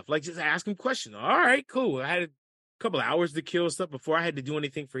know stuff? Like, just ask him questions. All right, cool. I had a couple of hours to kill stuff before I had to do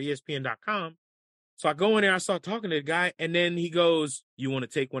anything for ESPN.com. So I go in there, I start talking to the guy, and then he goes, you want to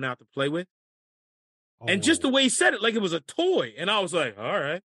take one out to play with? Oh. And just the way he said it, like it was a toy. And I was like, all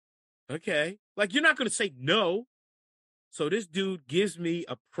right, okay. Like, you're not going to say no. So this dude gives me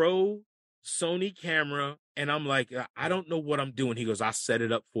a pro Sony camera, and I'm like, I don't know what I'm doing. He goes, I'll set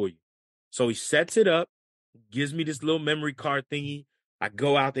it up for you. So he sets it up, gives me this little memory card thingy. I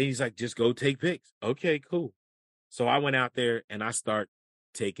go out there, he's like, just go take pics. Okay, cool. So I went out there, and I start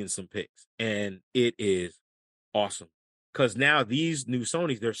taking some pics, and it is awesome because now these new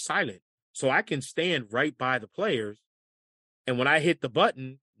Sonys, they're silent, so I can stand right by the players, and when I hit the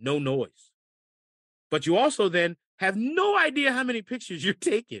button, no noise. But you also then have no idea how many pictures you're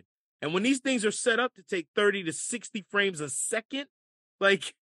taking, and when these things are set up to take 30 to 60 frames a second,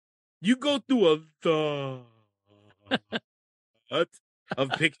 like you go through a of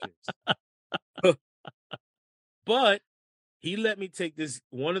pictures. But he let me take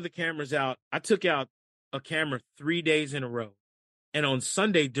one of the cameras out. I took out a camera 3 days in a row. And on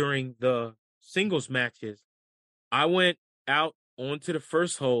Sunday during the singles matches, I went out onto the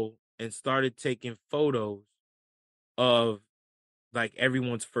first hole and started taking photos of like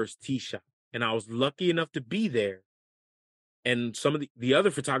everyone's first tee shot. And I was lucky enough to be there. And some of the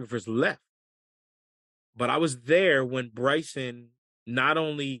other photographers left. But I was there when Bryson not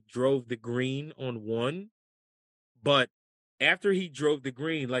only drove the green on one, but after he drove the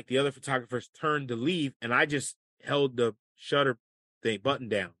green, like the other photographers turned to leave, and I just held the shutter button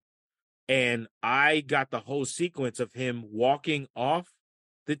down. And I got the whole sequence of him walking off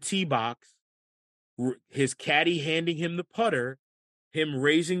the tee box, his caddy handing him the putter, him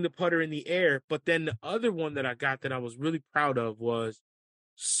raising the putter in the air. But then the other one that I got that I was really proud of was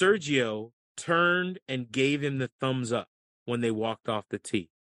Sergio turned and gave him the thumbs up when they walked off the tee.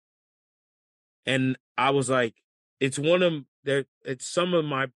 And I was like, it's some of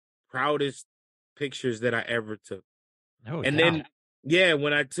my proudest pictures that I ever took. No And doubt. then,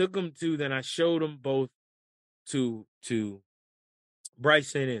 when I took them then I showed them both to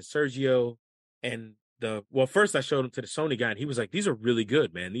Bryson and Sergio, and first I showed them to the Sony guy, and he was like, "These are really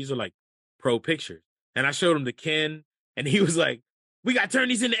good, man. These are like pro pictures." And I showed him to Ken, and he was like, "We got to turn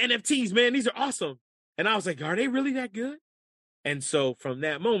these into NFTs, man. These are awesome." And I was like, "Are they really that good?" And so from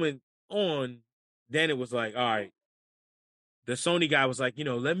that moment on, then it was like, all right. The Sony guy was like,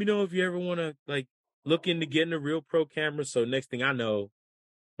 let me know if you ever want to like look into getting a real pro camera. So next thing I know,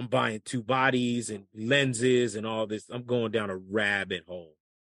 I'm buying 2 bodies and lenses and all this. I'm going down a rabbit hole.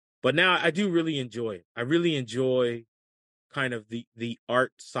 But now I do really enjoy it. I really enjoy kind of the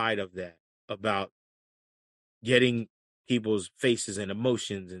art side of that, about getting people's faces and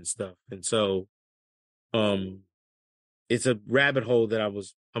emotions and stuff. And so it's a rabbit hole that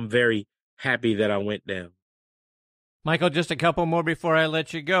I'm very happy that I went down. Michael, just a couple more before I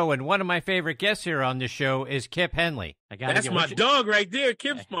let you go. And one of my favorite guests here on the show is Kip Henley. That's my dog right there.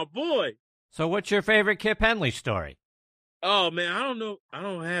 Kip's my boy. So what's your favorite Kip Henley story? Oh, man, I don't know. I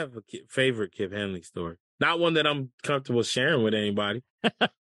don't have a favorite Kip Henley story. Not one that I'm comfortable sharing with anybody.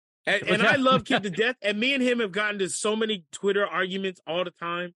 and I love Kip to death. And me and him have gotten to so many Twitter arguments all the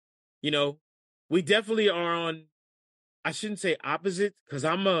time. We definitely are on, I shouldn't say opposite, because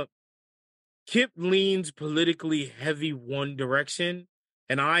Kip leans politically heavy one direction,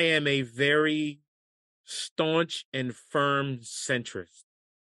 and I am a very staunch and firm centrist.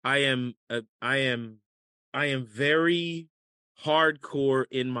 I am very hardcore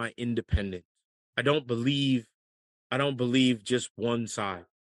in my independence. I don't believe just one side.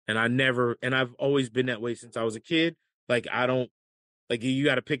 And I've always been that way since I was a kid. Like, you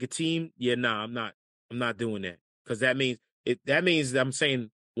got to pick a team. Yeah, nah, I'm not doing that. Cause that means I'm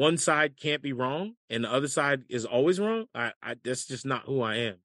saying one side can't be wrong and the other side is always wrong. That's just not who I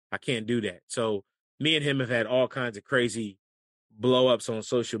am. I can't do that. So me and him have had all kinds of crazy blow ups on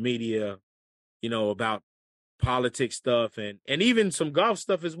social media, about politics stuff and even some golf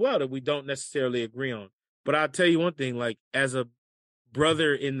stuff as well that we don't necessarily agree on. But I'll tell you one thing, like, as a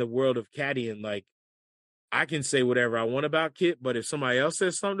brother in the world of caddying, like, I can say whatever I want about Kip, but if somebody else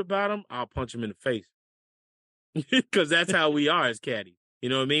says something about him, I'll punch him in the face. Because that's how we are as caddies. You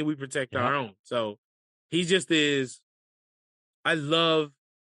know what I mean? We protect our own. So he just is. I love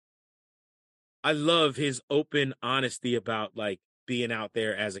his open honesty about like being out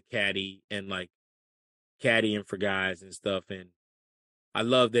there as a caddy and like caddying for guys and stuff. And I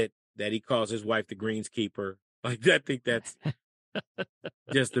love that he calls his wife the greenskeeper. Like, I think that's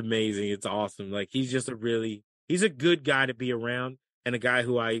just amazing. It's awesome. Like, he's a good guy to be around, and a guy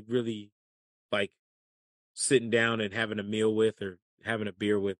who I really like sitting down and having a meal with or having a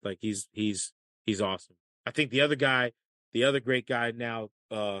beer with. Like, he's awesome. I think the other great guy now,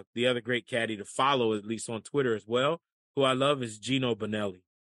 the other great caddy to follow, at least on Twitter as well, who I love, is Gino Bonelli.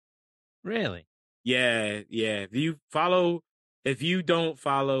 Really? Yeah. If you don't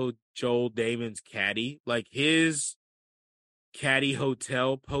follow Joel Damon's caddy, like his caddy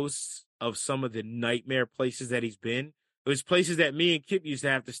hotel posts of some of the nightmare places that he's been, it was places that me and Kip used to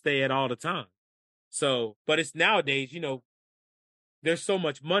have to stay at all the time. So, but it's nowadays, there's so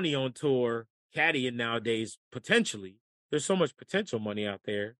much money on tour caddying nowadays, potentially. There's so much potential money out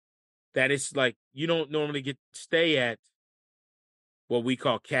there that it's like you don't normally get to stay at what we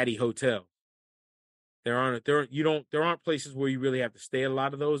call caddy hotel. There aren't places where you really have to stay a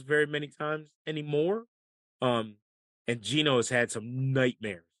lot of those very many times anymore. And Gino has had some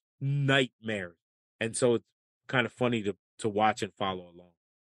nightmares. And so it's kind of funny to watch and follow along.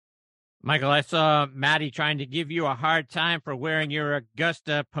 Michael, I saw Maddie trying to give you a hard time for wearing your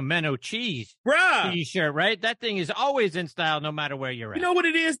Augusta pimento cheese t-shirt, right? That thing is always in style no matter where you're at. You know what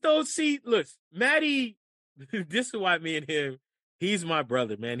it is, though? See, look, Maddie, this is why me and him, he's my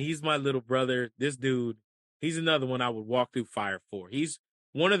brother, man. He's my little brother. This dude, he's another one I would walk through fire for. He's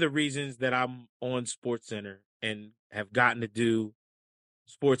one of the reasons that I'm on SportsCenter and have gotten to do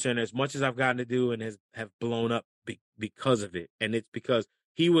SportsCenter as much as I've gotten to do and have blown up because of it. And it's because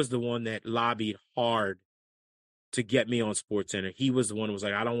he was the one that lobbied hard to get me on SportsCenter. He was the one who was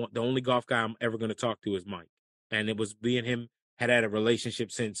like, the only golf guy I'm ever going to talk to is Mike. And it was me and him had a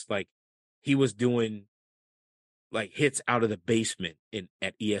relationship since like he was doing like hits out of the basement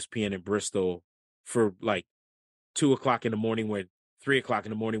at ESPN in Bristol for like 2:00 in the morning, 3:00 in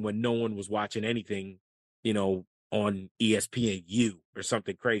the morning when no one was watching anything, on ESPNU or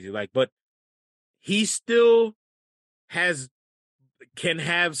something crazy. Like, but he still can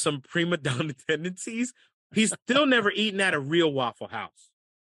have some prima donna tendencies. He's still never eaten at a real Waffle House.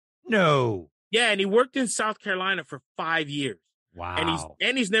 No. Yeah, and he worked in South Carolina for 5 years. Wow.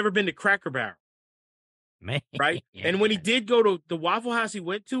 And he's never been to Cracker Barrel. Man. right? And when he did go to the Waffle House he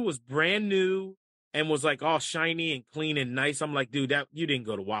went to was brand new and was like all shiny and clean and nice. I'm like, dude, that you didn't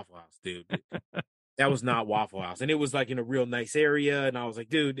go to Waffle House, dude. That was not Waffle House. And it was like in a real nice area. And I was like,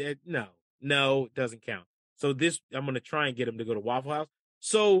 dude, no, it doesn't count. So I'm going to try and get him to go to Waffle House.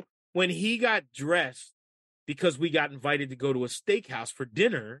 So when he got dressed, because we got invited to go to a steakhouse for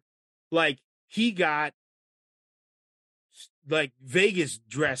dinner, like he got like Vegas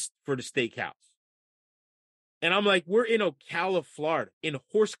dressed for the steakhouse. And I'm like, we're in Ocala, Florida, in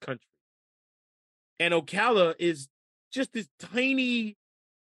horse country. And Ocala is just this tiny,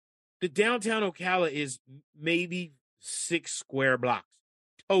 the downtown Ocala is maybe 6 square blocks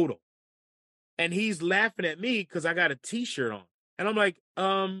total. And he's laughing at me because I got a t-shirt on. And I'm like,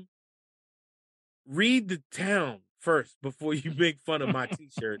 read the town first before you make fun of my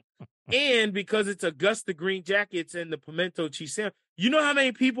t-shirt. And because it's Augusta Green Jackets and the Pimento Cheese Sandwich, you know how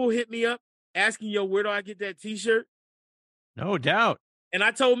many people hit me up asking, yo, where do I get that t-shirt? No doubt. And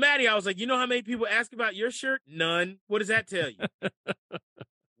I told Maddie, I was like, you know how many people ask about your shirt? None. What does that tell you?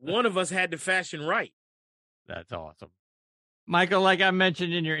 One of us had the fashion right. That's awesome. Michael, like I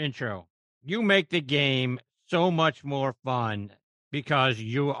mentioned in your intro, you make the game so much more fun because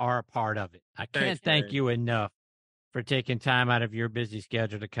you are a part of it. I can't thank you enough for taking time out of your busy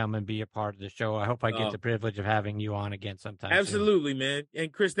schedule to come and be a part of the show. I hope I get the privilege of having you on again sometime. Absolutely, soon. Man.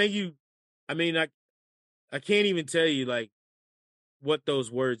 And Chris, thank you. I mean, I can't even tell you like what those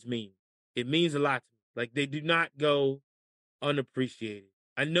words mean. It means a lot to me. Like they do not go unappreciated.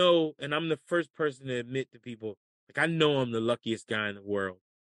 I know, and I'm the first person to admit to people, like I know I'm the luckiest guy in the world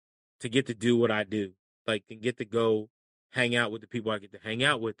to get to do what I do. Like and get to go hang out with the people I get to hang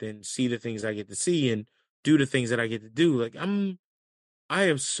out with and see the things I get to see and do the things that I get to do. Like I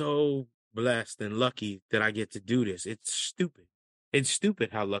am so blessed and lucky that I get to do this. It's stupid. It's stupid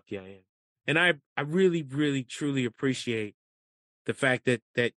how lucky I am. And I really, really, truly appreciate the fact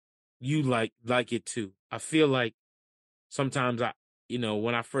that you like it too. I feel like sometimes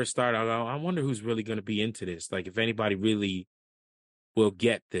when I first started, I wonder who's really going to be into this. Like if anybody really will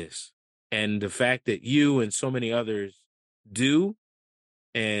get this. And the fact that you and so many others do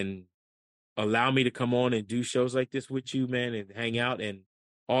and allow me to come on and do shows like this with you, man, and hang out and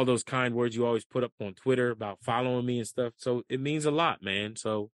all those kind words you always put up on Twitter about following me and stuff. So it means a lot, man.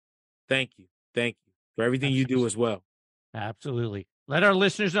 So thank you. Thank you for everything you do as well. Absolutely. Let our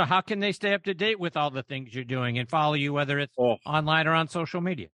listeners know, how can they stay up to date with all the things you're doing and follow you, whether it's online or on social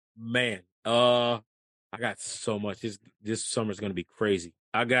media? Man, I got so much. This summer's going to be crazy.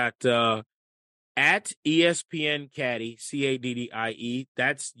 I got at ESPN Caddie, Caddie.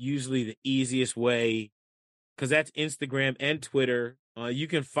 That's usually the easiest way because that's Instagram and Twitter. You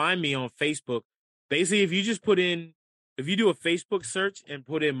can find me on Facebook. Basically, if you do a Facebook search and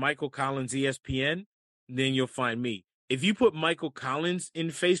put in Michael Collins ESPN, then you'll find me. If you put Michael Collins in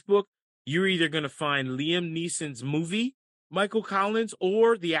Facebook, you're either going to find Liam Neeson's movie, Michael Collins,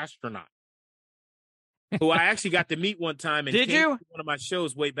 or The Astronaut, who I actually got to meet one time. And Did you? One of my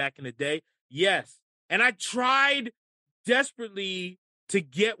shows way back in the day. Yes. And I tried desperately to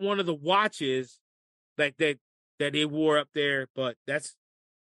get one of the watches like that they wore up there, but that's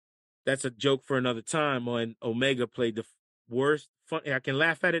a joke for another time. When Omega played the worst, I can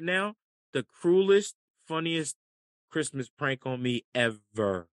laugh at it now, the cruelest, funniest Christmas prank on me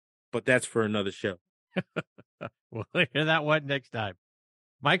ever. But that's for another show. We'll hear that one next time.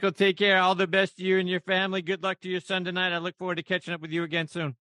 Michael, take care. All the best to you and your family. Good luck to your son tonight. I look forward to catching up with you again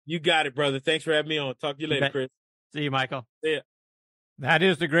soon. You got it, brother. Thanks for having me on. Talk to you later, Chris. See you, Michael. See ya. That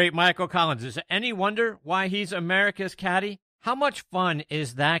is the great Michael Collins. Is it any wonder why he's America's Caddie? How much fun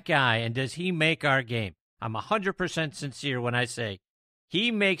is that guy, and does he make our game? I'm 100% sincere when I say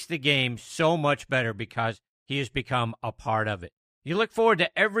he makes the game so much better because he has become a part of it. You look forward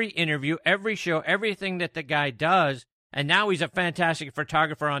to every interview, every show, everything that the guy does, and now he's a fantastic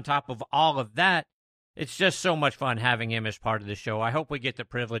photographer on top of all of that. It's just so much fun having him as part of the show. I hope we get the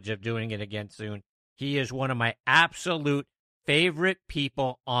privilege of doing it again soon. He is one of my absolute favorite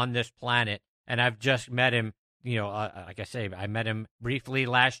people on this planet, and I've just met him, like I say, I met him briefly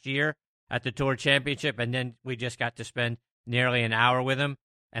last year at the Tour Championship, and then we just got to spend nearly an hour with him,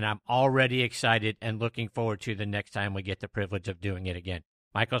 and I'm already excited and looking forward to the next time we get the privilege of doing it again.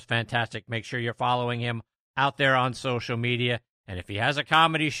 Michael's fantastic. Make sure you're following him out there on social media, and if he has a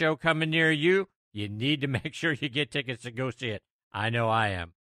comedy show coming near you, you need to make sure you get tickets to go see it. I know I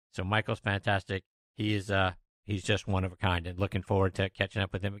am. So Michael's fantastic. He's just one of a kind, and looking forward to catching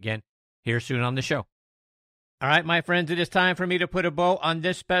up with him again here soon on the show. All right, my friends, it is time for me to put a bow on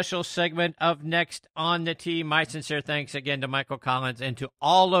this special segment of Next on the Tee. My sincere thanks again to Michael Collins and to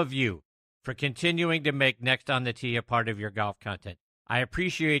all of you for continuing to make Next on the Tee a part of your golf content. I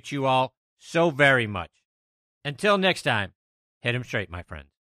appreciate you all so very much. Until next time, hit 'em straight, my friends.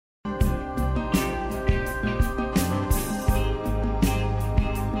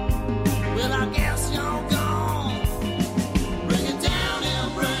 Well, I guess you're gone. Bring it down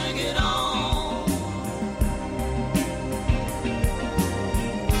and bring it on.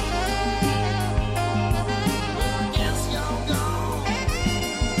 Well, I guess you're gone.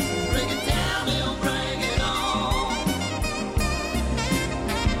 Bring it down and bring it on.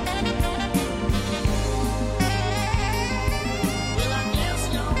 Well, I guess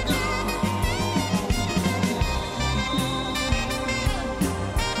you're gone. Well, I guess you're gone.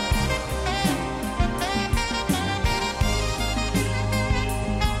 Well, I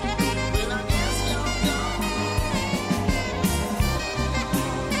guess you're gone.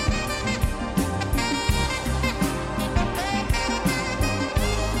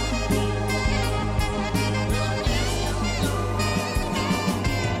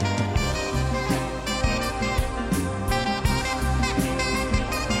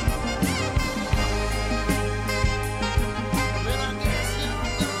 Well, I guess you're gone.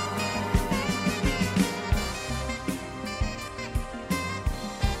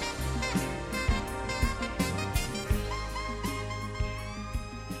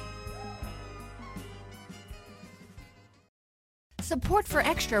 Support for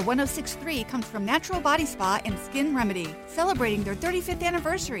Extra 1063 comes from Natural Body Spa and Skin Remedy, celebrating their 35th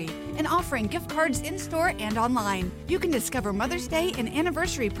anniversary and offering gift cards in-store and online. You can discover Mother's Day and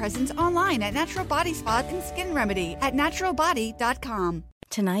anniversary presents online at Natural Body Spa and Skin Remedy at naturalbody.com.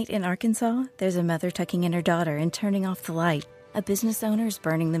 Tonight in Arkansas, there's a mother tucking in her daughter and turning off the light. A business owner is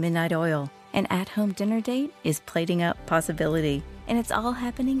burning the midnight oil. An at-home dinner date is plating up possibility. And it's all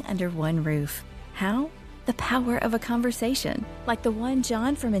happening under one roof. How? The power of a conversation, like the one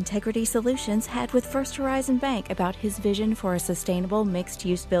John from Integrity Solutions had with First Horizon Bank about his vision for a sustainable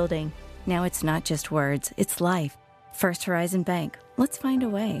mixed-use building. Now it's not just words, it's life. First Horizon Bank. Let's find a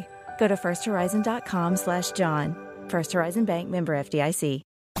way. Go to firsthorizon.com/John. First Horizon Bank, member FDIC.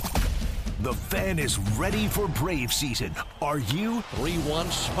 The Fan is ready for Brave season. Are you?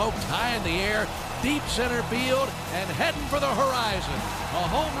 3-1 smoked high in the air, deep center field, and heading for the horizon. A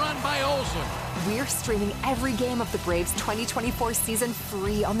home run by Olsen. We're streaming every game of the Braves 2024 season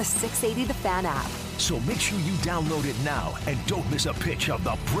free on the 680 The Fan app. So make sure you download it now and don't miss a pitch of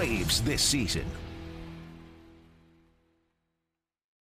the Braves this season.